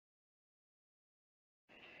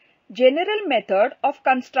General method of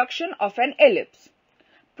construction of an ellipse.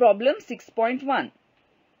 Problem 6.1.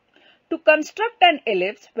 To construct an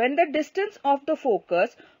ellipse when the distance of the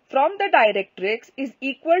focus from the directrix is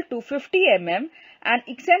equal to 50 mm and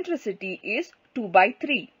eccentricity is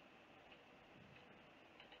 2/3.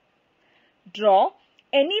 Draw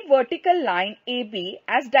any vertical line AB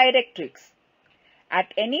as directrix.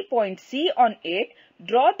 At any point C on it,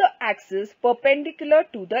 draw the axis perpendicular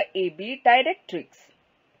to the AB directrix.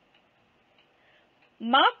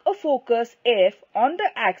 Mark a focus F on the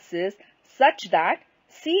axis such that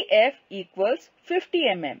CF equals 50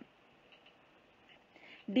 mm.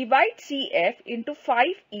 Divide CF into 5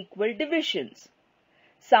 equal divisions.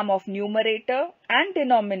 Sum of numerator and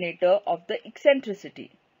denominator of the eccentricity.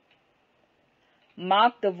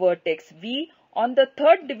 Mark the vertex V on the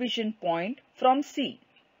third division point from C.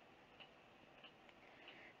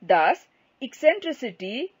 Thus,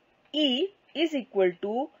 eccentricity E is equal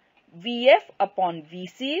to VF upon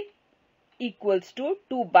VC equals to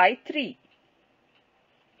 2/3.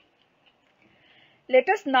 Let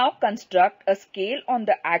us now construct a scale on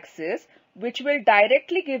the axis which will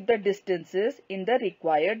directly give the distances in the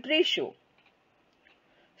required ratio.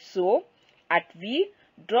 So, at V,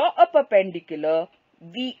 draw a perpendicular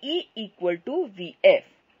VE equal to VF.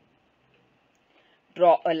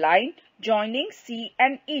 Draw a line joining C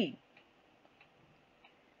and E.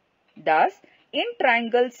 Thus, in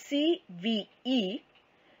triangle CVE,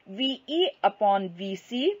 VE upon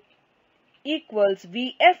VC equals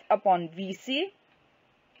VF upon VC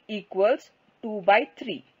equals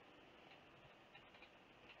 2/3.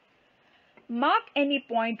 Mark any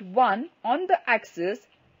point 1 on the axis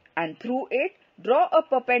and through it draw a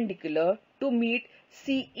perpendicular to meet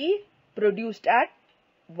CE produced at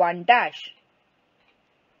 1 dash.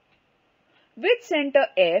 With center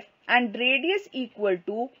F and radius equal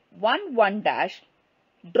to 1 dash,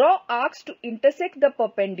 draw arcs to intersect the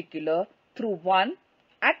perpendicular through 1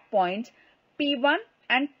 at points P1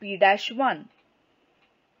 and P'1.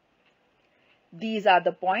 These are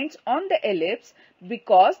the points on the ellipse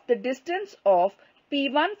because the distance of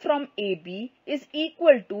P1 from AB is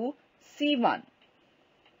equal to C1.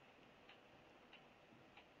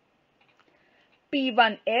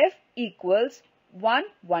 P1F equals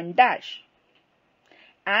 1 dash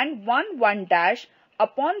and 1 dash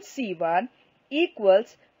upon C1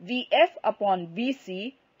 equals VF upon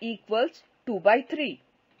VC equals 2/3.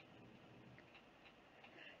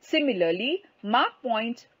 Similarly, mark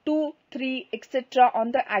points 2, 3, etc.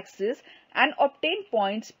 on the axis and obtain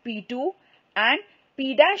points P2 and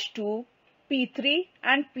P'2, P3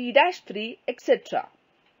 and P'3, etc.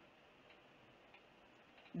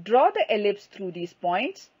 Draw the ellipse through these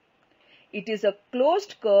points. It is a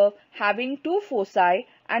closed curve having 2 foci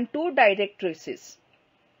and 2 directrices.